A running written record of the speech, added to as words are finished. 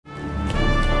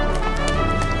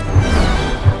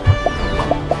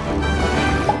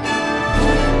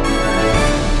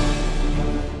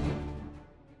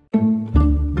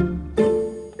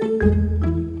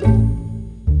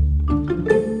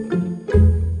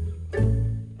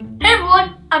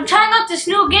this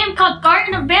new game called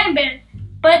Garten of Ban Ban.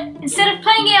 But instead of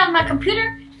playing it on my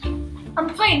computer, I'm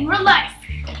playing real life.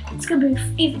 It's gonna be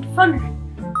even funner.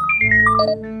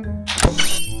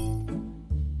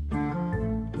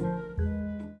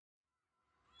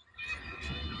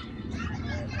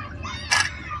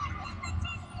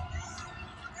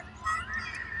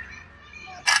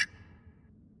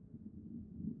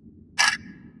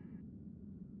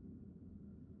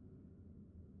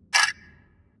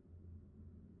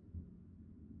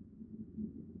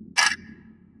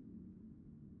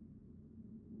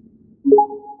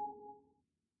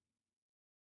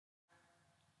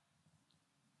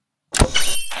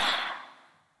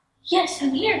 Yes,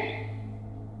 I'm here.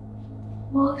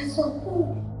 Oh, it's so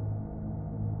cool.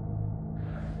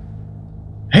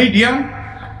 Hey,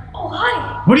 Deion. Oh,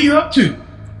 hi. What are you up to?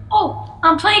 Oh,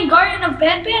 I'm playing Garten of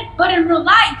Ban Ban, but in real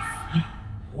life.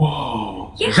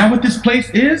 Whoa. Yeah. Is that what this place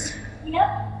is? Yep.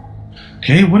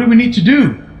 Okay, what do we need to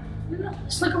do?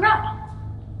 Let's look around.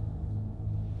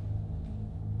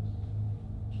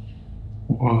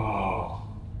 Whoa.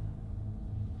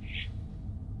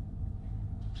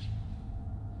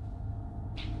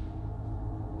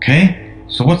 Okay,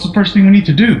 so what's the first thing we need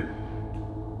to do?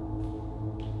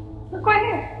 Look right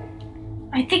here.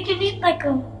 I think you need like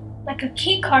a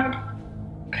key card.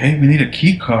 Okay, we need a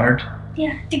key card.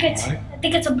 Yeah, I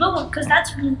think it's a blue one because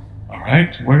that's blue. All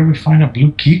right, where do we find a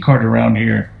blue key card around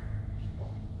here?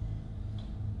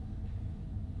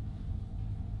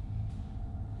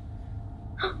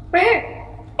 Right here.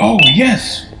 Oh,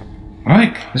 yes. All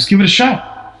right, let's give it a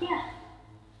shot. Yeah.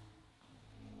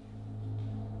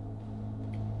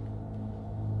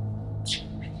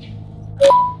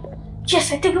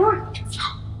 Yes, I think it worked.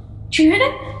 Do you hear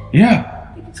that? Yeah.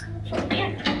 I think it's coming from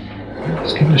here.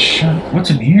 Let's give it a shot. What's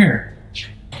in here?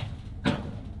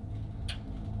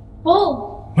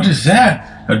 Oh. What is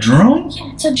that? A drone?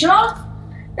 Yeah, it's a drone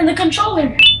and the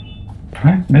controller. All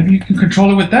right, maybe you can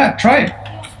control it with that. Try it.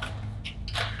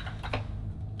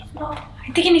 No,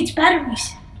 I think it needs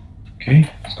batteries. Okay,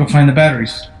 let's go find the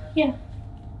batteries. Yeah.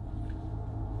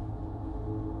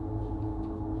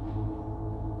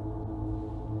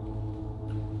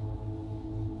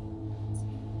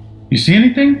 You see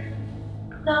anything?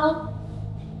 No.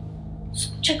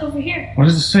 Let's check over here. What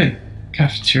does it say?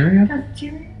 Cafeteria?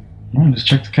 Cafeteria. Come on, let's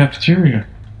check the cafeteria.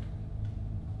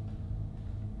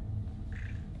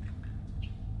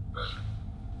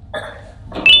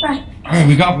 Right. All right,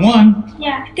 we got one.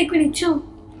 Yeah, I think we need two.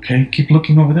 Okay, keep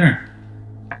looking over there.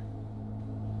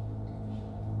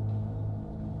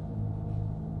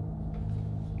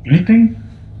 Anything?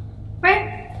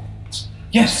 Right?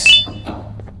 Yes.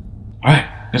 All right,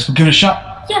 let's go give it a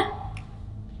shot. Yeah.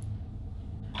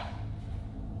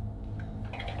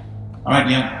 All right,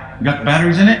 Deion, you got the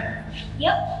batteries in it?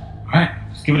 Yep. All right,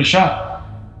 let's give it a shot.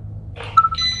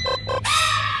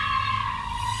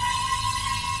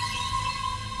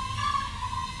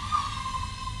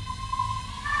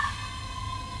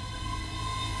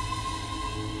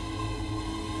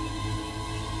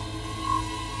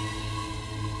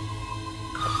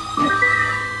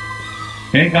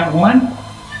 Okay, got one?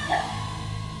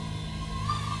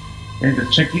 Okay,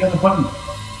 let's check the other button.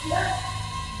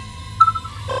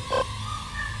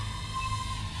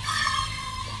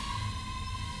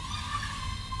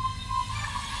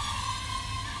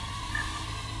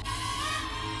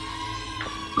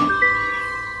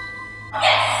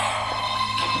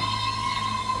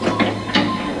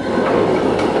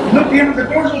 Look, Deion, the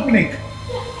door's opening.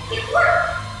 It worked.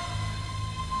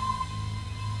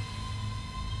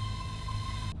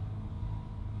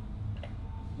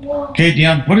 Whoa. Okay,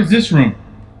 Deion, what is this room?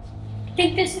 I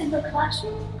think this is the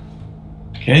classroom.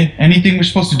 Okay, anything we're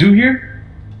supposed to do here?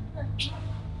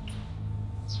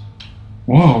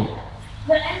 Whoa,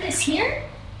 The end is here?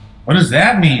 what does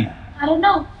that mean? I don't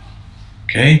know.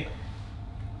 Okay,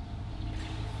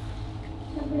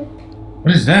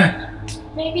 what is that?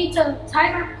 Maybe it's a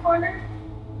timer corner.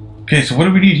 Okay, so what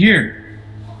do we need here?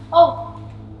 Oh,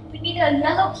 we need a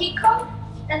yellow key card,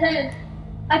 and then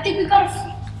I think we gotta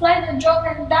fly the drone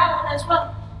and that one as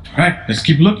well. All right, let's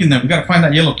keep looking then. We gotta find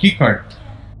that yellow key card.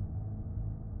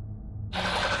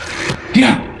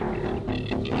 Deion,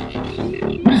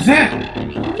 what is that?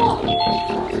 Whoa,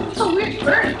 it's a weird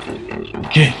bird.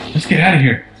 Okay, let's get out of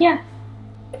here. Yeah.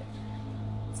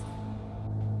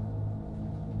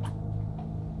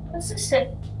 What's this say?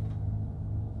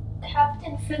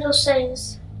 Captain Fiddle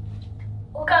says,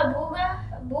 "Ooga booga,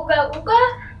 booga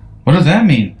ooga." What does that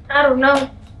mean? I don't know.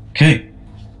 Okay,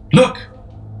 look.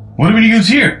 What do we use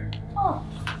here? Oh,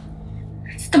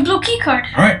 it's the blue key card.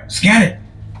 All right, scan it.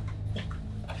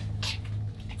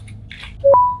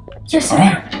 Yes, All sir.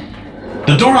 right,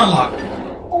 the door unlocked.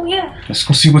 Let's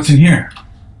go see what's in here.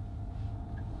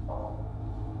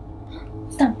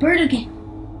 It's that bird again.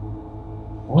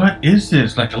 What is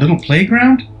this? Like a little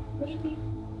playground? Maybe.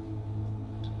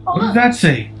 What does that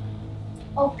say?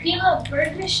 Opila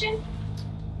Bird mission.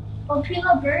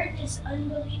 Opila Bird is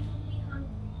unbelievably hungry.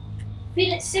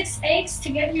 Feed it 6 eggs to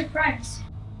get your prize.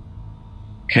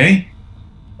 Okay.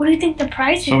 What do you think the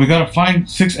prize is? So we gotta find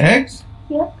 6 eggs?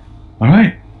 Yep.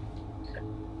 Alright.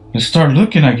 Let's start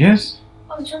looking, I guess.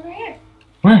 Oh, it's over here.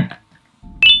 Where?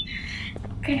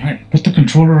 Okay. Alright, put the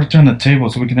controller right there on the table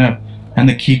so we can have, and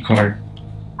the key card.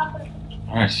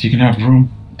 Alright, so you can have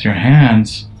room with your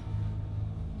hands.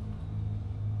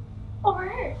 Over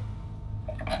here.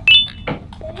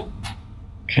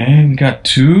 Okay, we got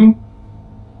 2.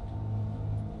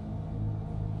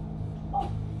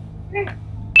 Oh, here.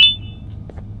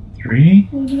 3.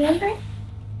 Can you do that?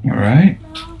 Alright.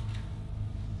 No.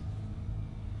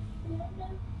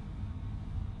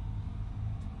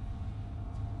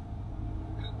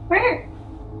 Where?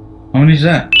 How many is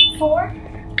that? 4.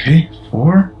 Okay,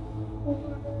 4.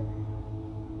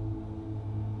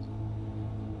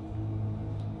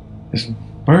 This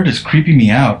bird is creeping me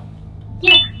out.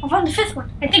 Yeah, I found the 5th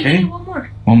one. I think we Okay. need one more.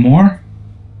 One more?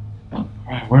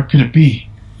 Alright, where could it be?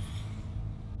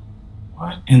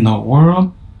 What in the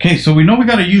world? Okay, so we know we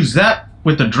gotta use that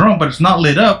with the drone, but it's not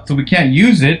lit up, so we can't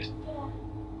use it.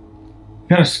 We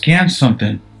gotta scan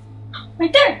something.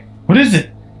 Right there. What is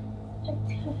it?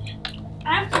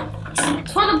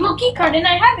 It's for the blue key card, and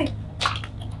I have it.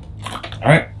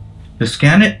 Alright, let's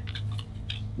scan it.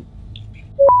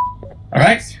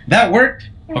 Alright, that worked.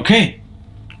 Okay,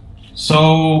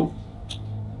 so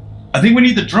I think we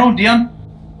need the drone, Deion.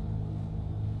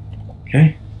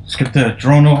 Okay, let's get the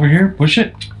drone over here, push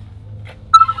it.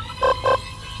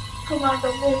 Come on,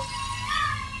 don't move.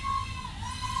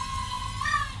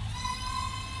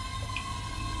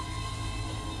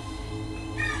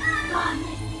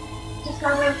 Just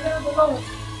got right there below it.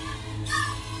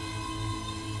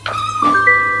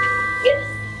 Yes!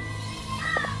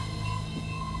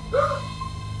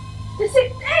 The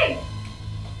 6th egg!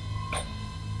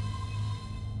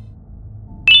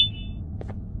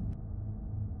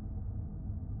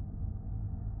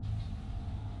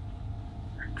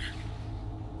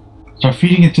 Start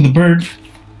feeding it to the bird.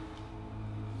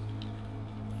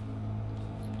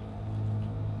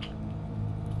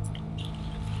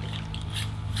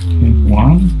 Okay,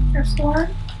 1, That's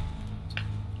 1.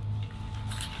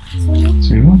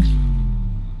 2,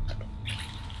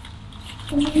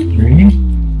 3,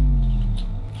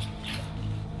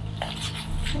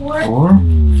 4. 4,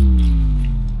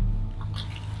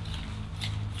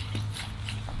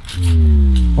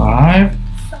 5.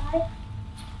 5.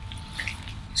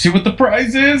 See what the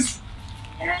prize is?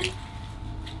 And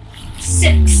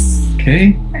 6.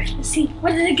 Okay, Alright, let's see.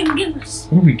 What are they gonna give us?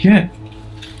 what do we get?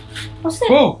 What's that?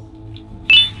 Whoa!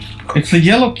 It's the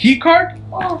yellow key card?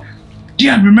 Oh,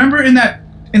 Deion, remember in that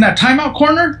timeout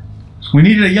corner? We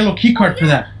needed a yellow key card for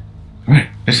that. Alright,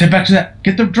 let's head back to that.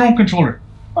 Get the drone controller.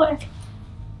 oh.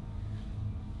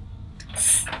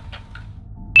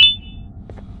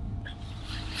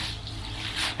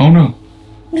 Oh no,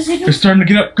 What is it they're doing? starting to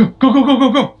get up. Go, go, go, go,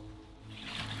 go, go.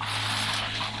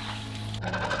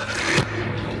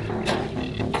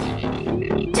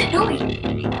 What's it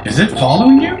doing? Is it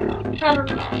following you? I don't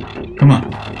know. Come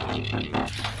on.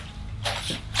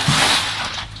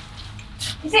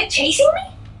 Is it chasing me?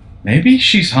 Maybe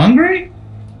she's hungry?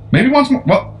 Maybe wants more.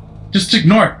 Well, just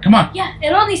ignore it. Come on. Yeah,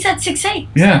 it only said 6 eggs.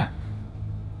 Yeah.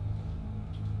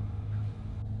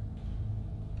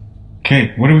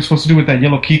 Okay, what are we supposed to do with that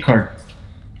yellow key card?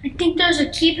 I think there's a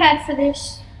keypad for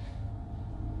this.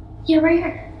 Yeah, right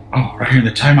here. Oh, right here in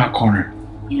the timeout corner.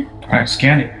 Yeah. Alright,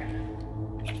 scan it.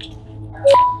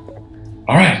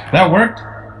 Alright, that worked.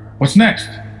 What's next?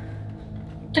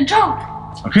 The drone.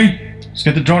 Okay, let's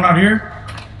get the drone out here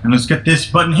and let's get this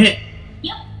button hit.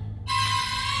 Yep.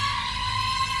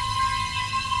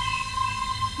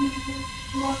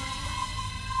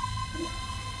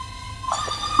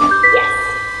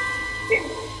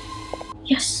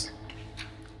 Yes.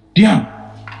 Deion,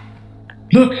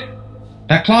 look,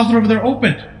 that closet over there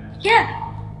opened.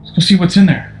 Yeah. Let's go see what's in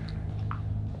there.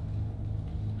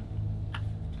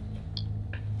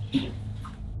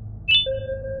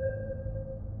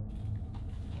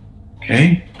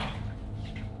 Okay.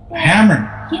 A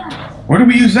hammer. Yeah. Where do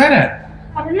we use that at?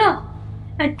 I don't know.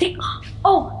 I think.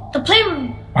 Oh, the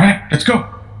playroom. Alright, let's go.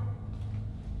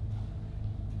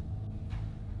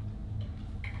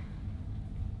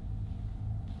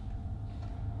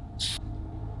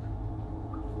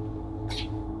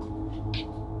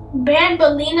 Ban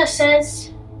Balina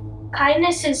says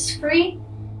kindness is free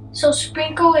So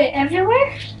sprinkle it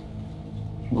everywhere?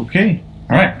 Okay.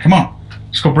 Alright, come on.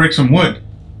 Let's go break some wood.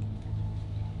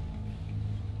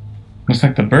 Looks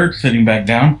like the bird's sitting back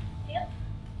down. Yep.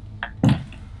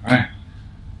 Alright.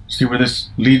 See where this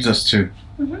leads us to.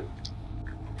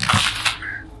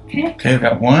 Okay. Okay,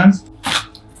 got one.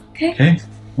 Okay. Okay,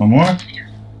 one more.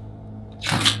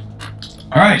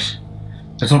 Alright.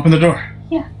 Let's open the door.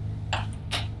 Yeah.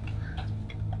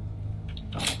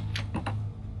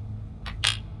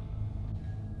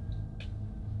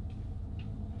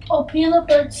 Opila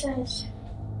Bird says,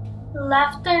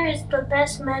 laughter is the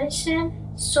best medicine,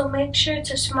 so make sure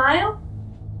to smile.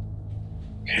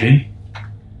 Okay.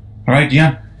 Alright,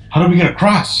 Deion. How do we get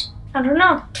across? I don't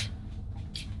know.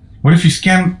 What if you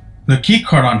scan the key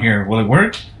card on here? Will it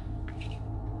work?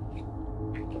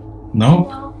 No?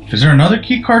 Well, Is there another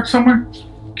key card somewhere?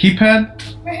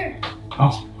 Keypad? right here.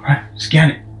 Oh, alright.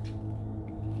 Scan it.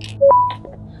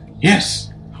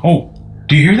 Yes. Oh,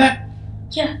 do you hear that?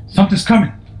 Yeah. Something's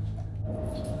coming.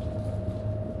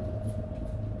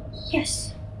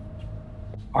 Yes.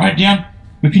 Alright, Deion.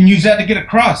 We can use that to get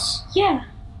across. Yeah.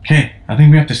 Okay, I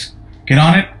think we have to get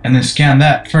on it and then scan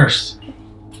that first.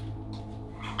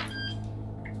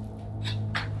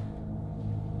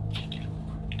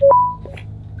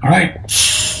 Alright.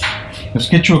 Let's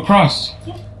get you across.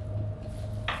 Yeah.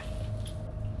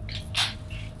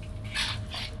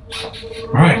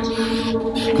 Alright.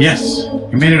 Yes, you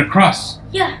made it across.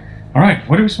 Yeah. Alright,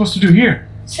 what are we supposed to do here?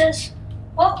 It says,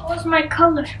 what was my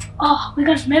color? Oh, we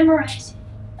gotta memorize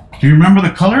it. Do you remember the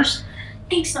colors? I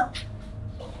think so.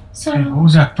 So, Okay, what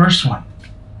was that first one?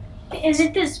 is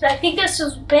it this? I think this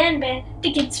was BanBan. I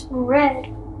think it's red.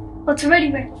 Oh, it's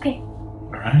already red. Okay.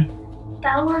 Alright.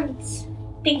 That one is,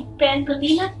 I think,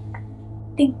 BanBalina.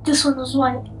 I think this one was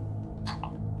white.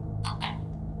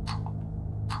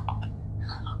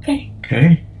 Okay.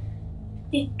 Okay.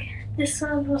 I think this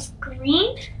one was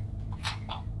green.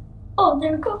 Oh,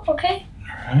 there we go. Okay.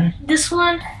 Alright. This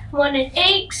one wanted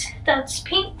eggs. That's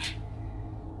pink.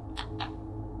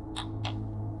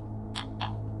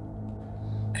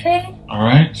 Okay.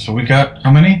 Alright, so we got how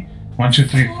many? 1, 2,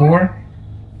 3, 4.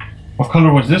 What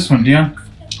color was this one, Deion?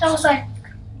 That was like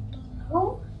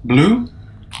blue. Blue?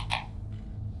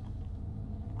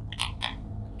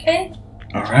 Okay.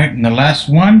 Alright, and the last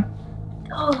one?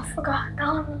 Oh, I forgot. That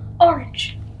one was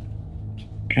orange.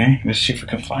 Okay, let's see if we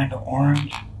can find the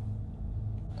orange.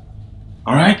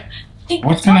 Alright, I think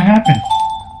what's that's gonna all. happen?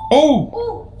 Oh!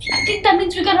 Oh, I think that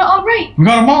means we got it all right. We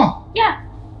got them all! Yeah.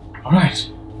 Alright,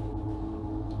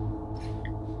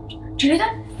 Did you hear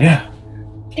that? yeah.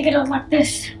 I think it was like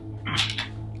this.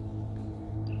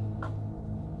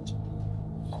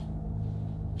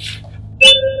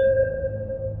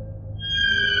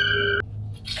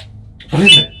 What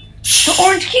is it? The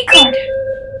orange key card.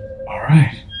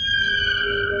 Alright.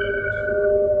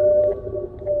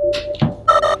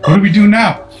 What do we do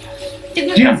now?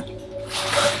 Deion!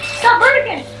 Stop bird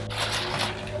again.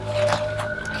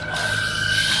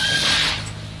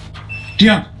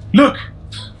 Deion, look!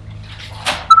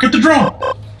 Get the drone!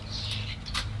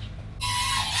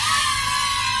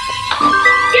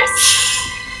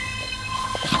 Yes.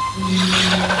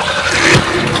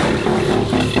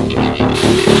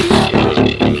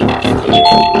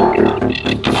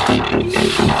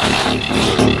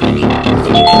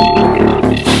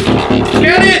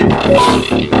 Get it!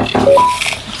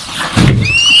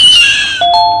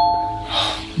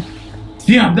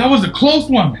 Deion, that was a close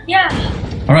one. Yeah.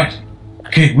 Alright.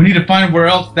 Okay, we need to find where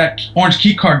else that orange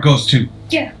key card goes to.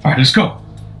 Yeah. Alright, let's go.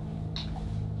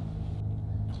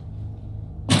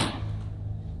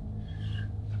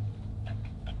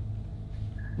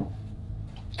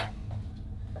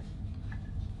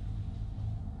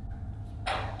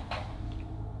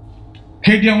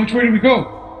 Okay, Deion, which way do we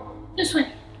go? This way.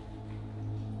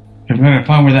 Okay, we gotta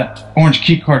find where that orange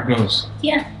key card goes.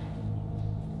 Yeah.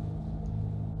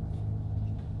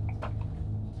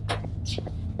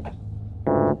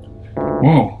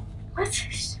 Whoa, What's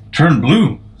this? turn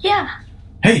blue. Yeah.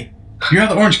 Hey, you have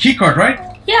the orange key card,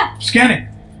 right? Yeah. Scan it.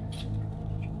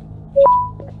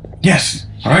 Yes.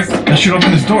 Alright, that should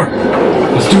open this door.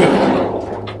 Let's do it.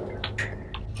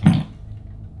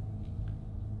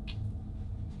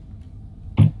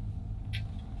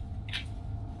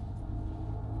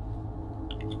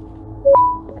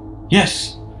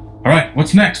 Yes. Alright,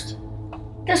 what's next?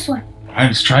 This one. Alright,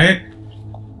 let's try it.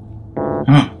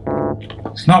 Huh.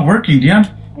 It's not working,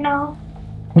 Deion. No.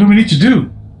 What do we need to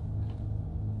do?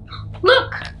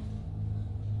 Look.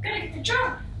 Gotta get the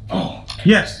drone. Oh,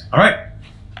 yes. Alright.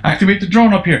 Activate the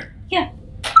drone up here. Yeah.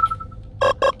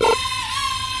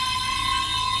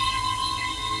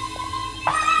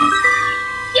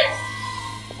 Yes.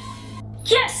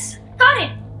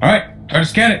 Gotta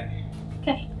scan it.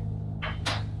 Okay.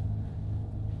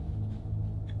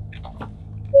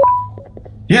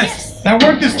 Yes, that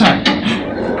worked this time.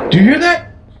 Do you hear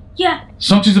that? Yeah.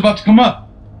 Something's about to come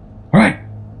up. All right,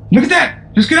 look at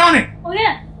that. Just get on it. Oh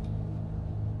yeah.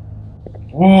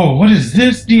 Whoa, what is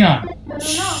this, Deion? I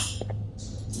don't know.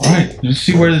 All right, let's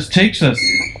see where this takes us.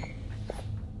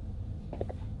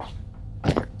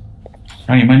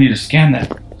 Oh, you might need to scan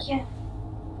that. Yeah.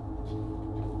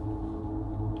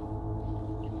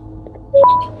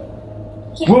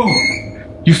 Yeah. Whoa,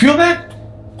 you feel that?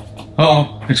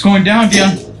 Uh-oh, it's going down,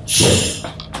 Deion.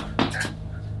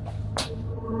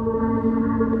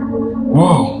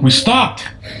 Whoa, we stopped.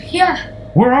 Yeah.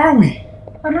 Where are we?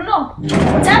 I don't know.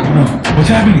 What's happening? Oh, no. What's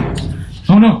happening?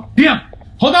 Oh no, Deion,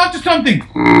 hold on to something.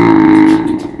 Oh,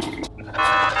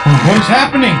 what is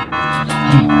happening?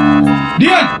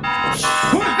 Deion,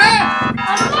 who is that?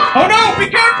 I don't know. Oh no, be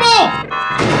careful!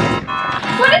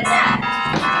 What is that?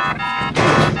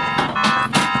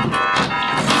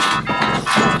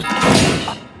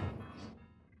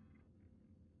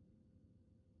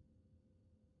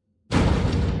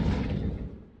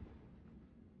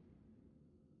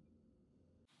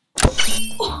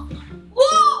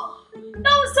 Whoa!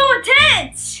 That was so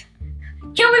intense!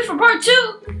 Can't wait for part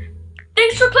 2!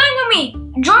 Thanks for playing with me!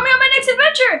 Join me on my next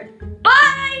adventure!